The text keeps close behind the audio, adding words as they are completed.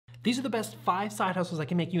These are the best 5 side hustles that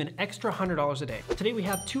can make you an extra $100 a day. Today we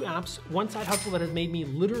have 2 apps, one side hustle that has made me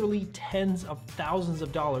literally tens of thousands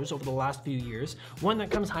of dollars over the last few years, one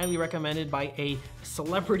that comes highly recommended by a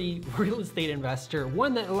celebrity real estate investor,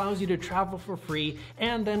 one that allows you to travel for free,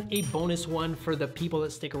 and then a bonus one for the people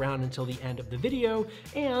that stick around until the end of the video,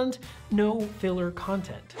 and no filler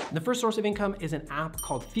content. The first source of income is an app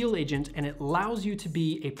called Field Agent, and it allows you to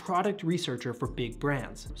be a product researcher for big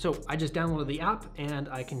brands. So I just downloaded the app and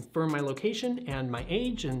I confirm my location and my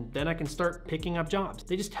age, and then I can start picking up jobs.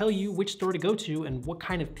 They just tell you which store to go to and what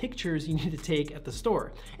kind of pictures you need to take at the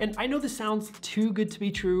store. And I know this sounds too good to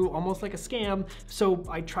be true, almost like a scam, so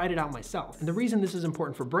I tried it out myself. And the reason this is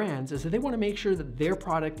important for brands is that they want to make sure that their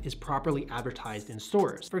product is properly advertised in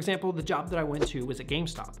stores. For example, the job that I went to was at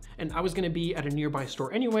GameStop, and I was going to be at a nearby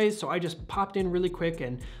store anyways, so I just popped in really quick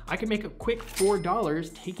and I could make a quick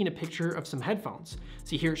 $4 taking a picture of some headphones.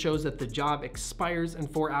 See, here it shows that the job expires in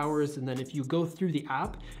 4 hours, and then if you go through the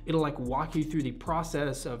app, it'll like walk you through the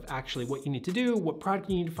process of actually what you need to do, what product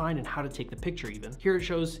you need to find, and how to take the picture even. Here it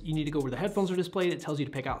shows you need to go where the headphones are displayed. It tells you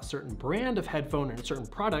to pick out a certain brand of headphone and a certain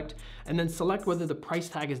product, and then select whether the price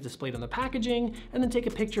tag is displayed on the packaging, and then take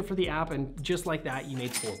a picture for the app, and just like that, you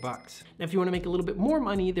made $4. Now, if you want to make a little bit more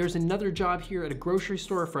money, there's another job here at a grocery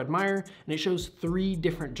store, Fred Meyer, and it shows 3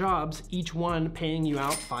 different jobs, each one paying you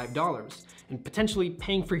out $5, and potentially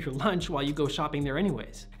paying for your lunch while you go shopping there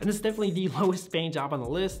anyways. And this is definitely the lowest paying job on the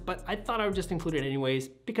list, but I thought I would just include it anyways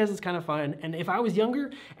because it's kind of fun. And if I was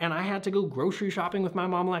younger and I had to go grocery shopping with my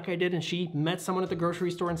mom like I did, and she met someone at the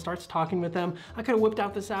grocery store and starts talking with them, I could have whipped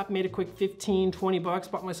out this app, made a quick 15, 20 bucks,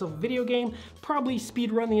 bought myself a video game, probably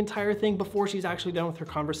speed run the entire thing before she's actually done with her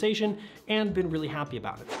conversation, and been really happy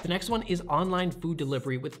about it. The next one is online food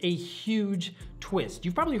delivery with a huge twist.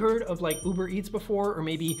 You've probably heard of like Uber Eats before, or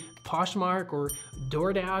maybe Poshmark or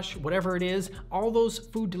DoorDash, whatever it is, all those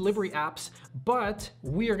food delivery apps, but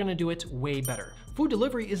we are gonna do it way better. Food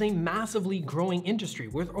delivery is a massively growing industry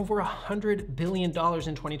with over $100 billion in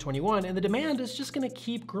 2021, and the demand is just gonna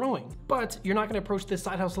keep growing. But you're not gonna approach this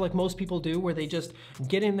side hustle like most people do, where they just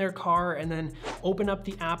get in their car and then open up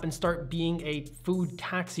the app and start being a food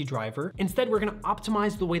taxi driver. Instead, we're gonna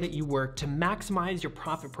optimize the way that you work to maximize your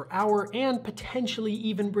profit per hour and potentially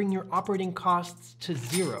even bring your operating costs to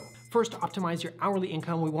 0. First, to optimize your hourly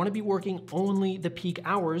income, we want to be working only the peak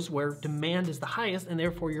hours where demand is the highest and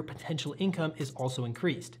therefore your potential income is also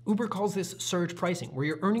increased. Uber calls this surge pricing, where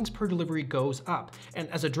your earnings per delivery goes up. And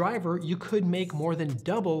as a driver, you could make more than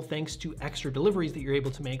double thanks to extra deliveries that you're able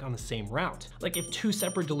to make on the same route. Like if 2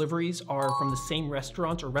 separate deliveries are from the same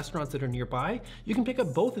restaurant or restaurants that are nearby, you can pick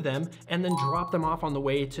up both of them and then drop them off on the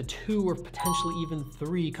way to 2 or potentially even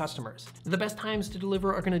 3 customers. The best times to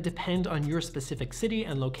deliver are going to depend on your specific city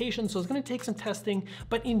and location, so it's gonna take some testing,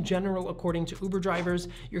 but in general, according to Uber drivers,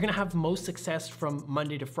 you're gonna have most success from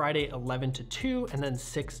Monday to Friday, 11 to 2, and then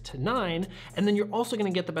 6 to 9, and then you're also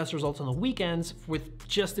gonna get the best results on the weekends with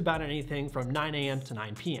just about anything from 9 a.m. to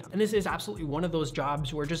 9 p.m. And this is absolutely one of those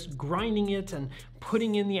jobs where just grinding it and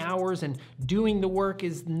putting in the hours and doing the work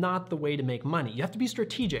is not the way to make money. You have to be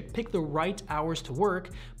strategic, pick the right hours to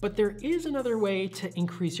work, but there is another way to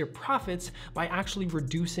increase your profits by actually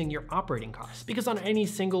reducing your operating costs. Because on any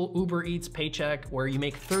single Uber Eats paycheck where you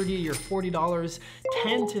make $30 or $40,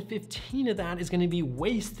 10 to 15 of that is gonna be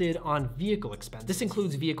wasted on vehicle expense. This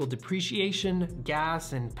includes vehicle depreciation,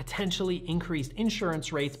 gas, and potentially increased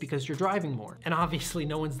insurance rates because you're driving more. And obviously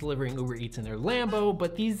no one's delivering Uber Eats in their Lambo,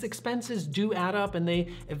 but these expenses do add up and they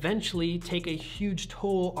eventually take a huge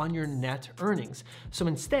toll on your net earnings. So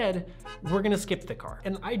instead, we're gonna skip the car.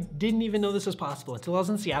 And I didn't even know this was possible until I was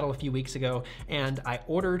in Seattle a few weeks ago, and I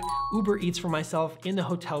ordered Uber Eats for myself in the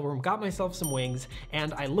hotel room, got myself some wings,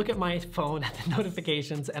 and I look at my phone at the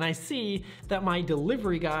notifications and I see that my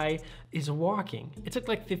delivery guy is walking. It took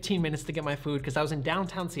like 15 minutes to get my food because I was in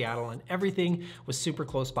downtown Seattle and everything was super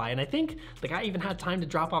close by. And I think the guy even had time to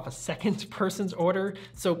drop off a second person's order.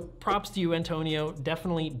 So props to you, Antonio.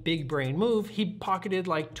 Definitely big brain move. He pocketed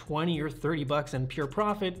like 20 or 30 bucks in pure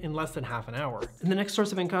profit in less than half an hour. And the next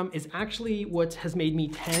source of income is actually what has made me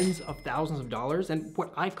tens of thousands of dollars, and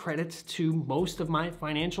what I credit to most of my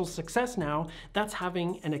financial success now, that's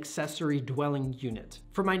having an accessory dwelling unit.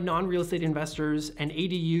 For my non-real estate investors, an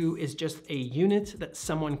ADU is just a unit that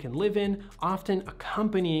someone can live in, often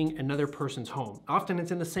accompanying another person's home. Often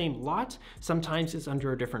it's in the same lot, sometimes it's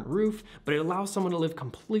under a different roof, but it allows someone to live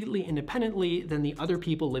completely independently than the other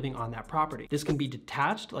people living on that property. This can be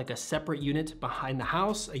detached, like a separate unit behind the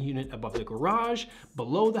house, a unit above the garage,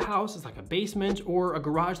 below the house is like a basement, or a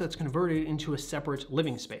garage that's converted into a separate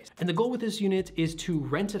living space. And the goal with this unit is to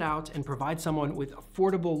rent rent it out and provide someone with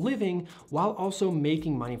affordable living while also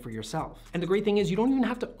making money for yourself. And the great thing is you don't even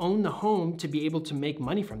have to own the home to be able to make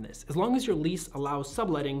money from this. As long as your lease allows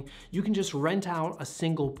subletting, you can just rent out a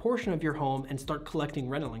single portion of your home and start collecting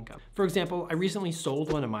rental income. For example, I recently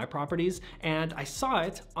sold one of my properties and I saw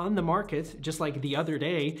it on the market just like the other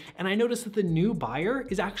day, and I noticed that the new buyer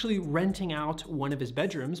is actually renting out one of his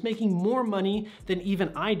bedrooms, making more money than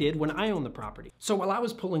even I did when I owned the property. So while I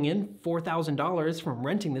was pulling in $4,000 from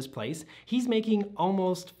renting this place, he's making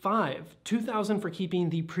almost $2,000 for keeping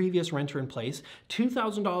the previous renter in place,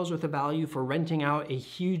 $2,000 worth of value for renting out a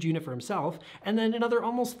huge unit for himself, and then another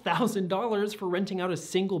almost $1,000 for renting out a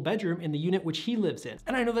single bedroom in the unit which he lives in.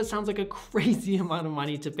 And I know that sounds like a crazy amount of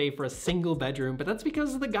money to pay for a single bedroom, but that's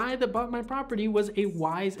because the guy that bought my property was a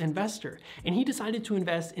wise investor, and he decided to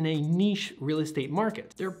invest in a niche real estate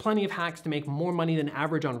market. There are plenty of hacks to make more money than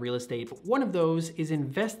average on real estate, but one of those is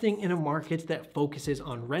investing in a market that focuses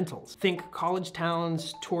on rentals. Think college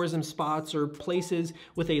towns, tourism spots, or places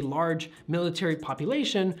with a large military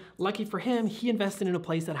population. Lucky for him, he invested in a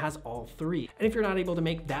place that has all three. And if you're not able to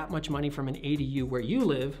make that much money from an ADU where you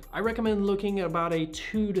live, I recommend looking at about a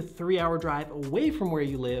 2 to 3 hour drive away from where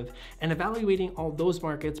you live and evaluating all those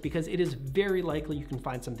markets, because it is very likely you can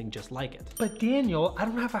find something just like it. But Daniel, I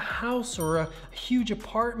don't have a house or a huge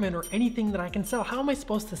apartment or anything that I can sell. How am I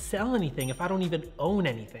supposed to sell anything if I don't even own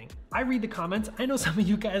anything? I read the comments. I know some of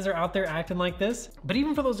you guys are out there acting like this, but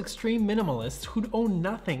even for those extreme minimalists who own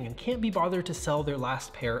nothing and can't be bothered to sell their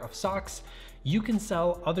last pair of socks, you can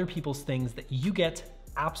sell other people's things that you get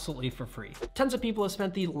absolutely for free. Tons of people have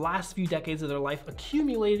spent the last few decades of their life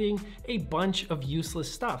accumulating a bunch of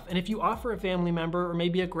useless stuff. And if you offer a family member or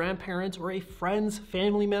maybe a grandparent or a friend's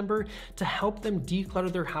family member to help them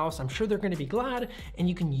declutter their house, I'm sure they're going to be glad, and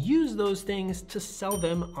you can use those things to sell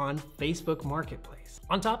them on Facebook Marketplace.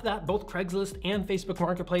 On top of that, both Craigslist and Facebook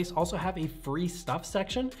Marketplace also have a free stuff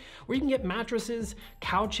section where you can get mattresses,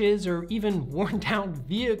 couches, or even worn down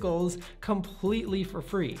vehicles completely for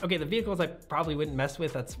free. Okay, the vehicles I probably wouldn't mess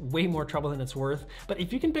with, that's way more trouble than it's worth. But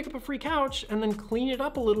if you can pick up a free couch and then clean it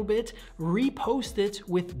up a little bit, repost it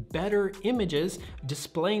with better images,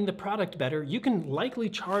 displaying the product better, you can likely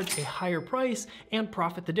charge a higher price and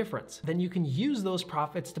profit the difference. Then you can use those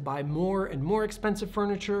profits to buy more and more expensive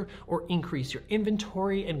furniture or increase your inventory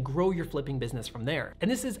and grow your flipping business from there. And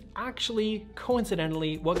this is actually,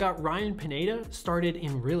 coincidentally, what got Ryan Pineda started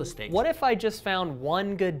in real estate. What if I just found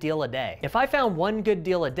one good deal a day? If I found one good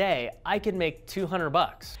deal a day, I could make $200.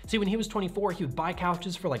 See, when he was 24, he would buy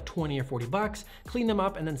couches for like 20 or 40 bucks, clean them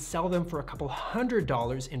up, and then sell them for a couple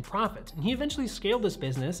 $100 in profit. And he eventually scaled this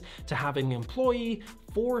business to having an employee,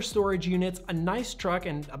 4 storage units, a nice truck,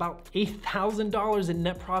 and about $8,000 in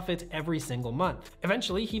net profit every single month.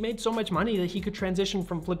 Eventually, he made so much money that he could transition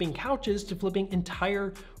from flipping couches to flipping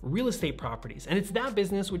entire real estate properties. And it's that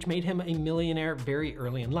business which made him a millionaire very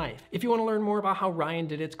early in life. If you want to learn more about how Ryan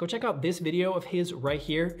did it, go check out this video of his right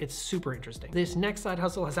here. It's super interesting. This next side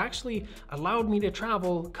hustle has actually allowed me to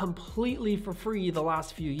travel completely for free the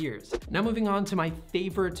last few years. Now moving on to my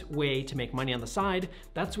favorite way to make money on the side,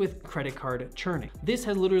 that's with credit card churning. This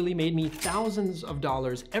has literally made me thousands of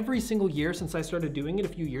dollars every single year since I started doing it a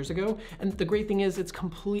few years ago. And the great thing is it's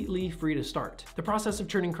completely free to start. The process of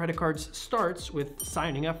churning credit cards starts with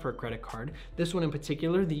signing up for a credit card. This one in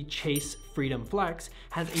particular, the Chase Freedom Flex,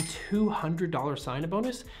 has a $200 sign-up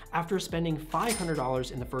bonus after spending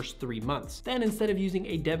 $500 in the first 3 months. Then instead of using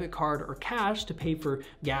a debit card or cash to pay for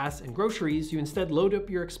gas and groceries, you instead load up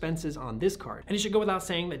your expenses on this card. And it should go without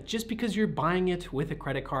saying that just because you're buying it with a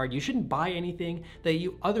credit card, you shouldn't buy anything that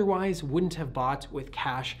you otherwise wouldn't have bought with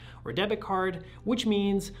cash or debit card, which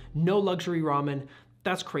means no luxury ramen.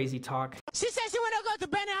 That's crazy talk. She said she wanna go to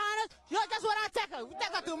Benihana's. Yo, that's what I take her. We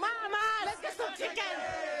take her to Mama. Let's get some chicken.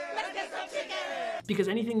 Let's get some chicken. Because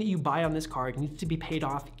anything that you buy on this card needs to be paid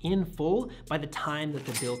off in full by the time that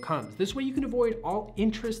the bill comes. This way you can avoid all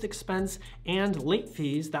interest expense and late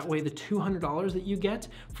fees. That way the $200 that you get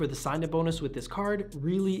for the sign-up bonus with this card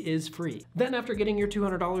really is free. Then after getting your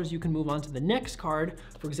 $200, you can move on to the next card.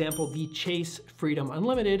 For example, the Chase Freedom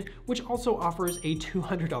Unlimited, which also offers a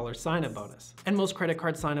 $200 sign-up bonus. And most credit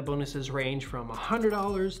card sign-up bonuses range from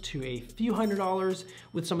 $100 to a few $100s,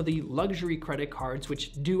 with some of the luxury credit cards,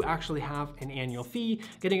 which do actually have an annual fee,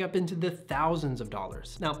 getting up into the thousands of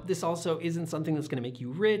dollars. Now, this also isn't something that's gonna make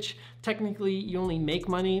you rich. Technically, you only make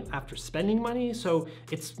money after spending money, so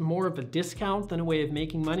it's more of a discount than a way of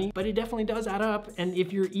making money, but it definitely does add up. And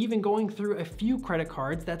if you're even going through a few credit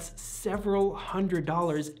cards, that's several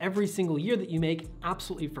 $100s every single year that you make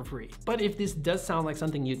absolutely for free. But if this does sound like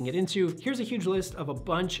something you can get into, here's a huge list of a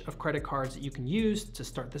bunch of credit cards that you can use to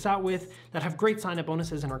start this out with that have great sign-up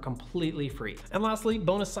bonuses and are completely free. And lastly,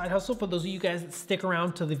 bonus side hustle for those of you guys that stick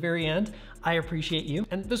around to the very end. I appreciate you.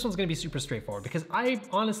 And this one's gonna be super straightforward because I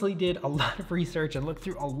honestly did a lot of research and looked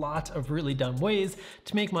through a lot of really dumb ways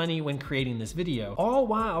to make money when creating this video. All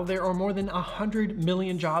while there are more than 100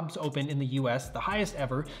 million jobs open in the US, the highest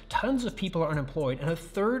ever, tons of people are unemployed, and a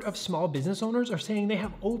third of small business owners are saying they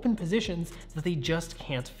have open positions that they just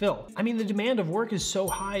can't fill. I mean, the demand of work is so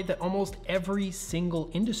high that almost every single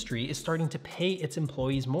industry is starting to pay its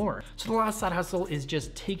employees more. So the last side hustle is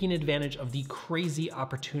just taking advantage of the crazy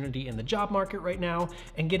opportunity in the job market right now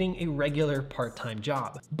and getting a regular part-time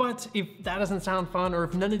job. But if that doesn't sound fun, or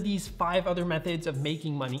if none of these 5 other methods of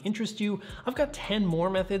making money interest you, I've got 10 more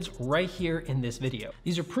methods right here in this video.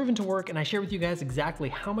 These are proven to work, and I share with you guys exactly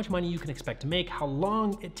how much money you can expect to make, how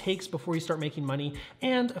long it takes before you start making money,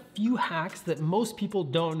 and a few hacks that most people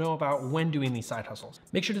don't know about when doing these side hustles.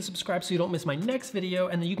 Make sure to subscribe so you don't miss my next video,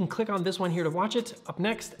 and then you can click on this one here to watch it up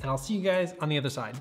next, and I'll see you guys on the other side.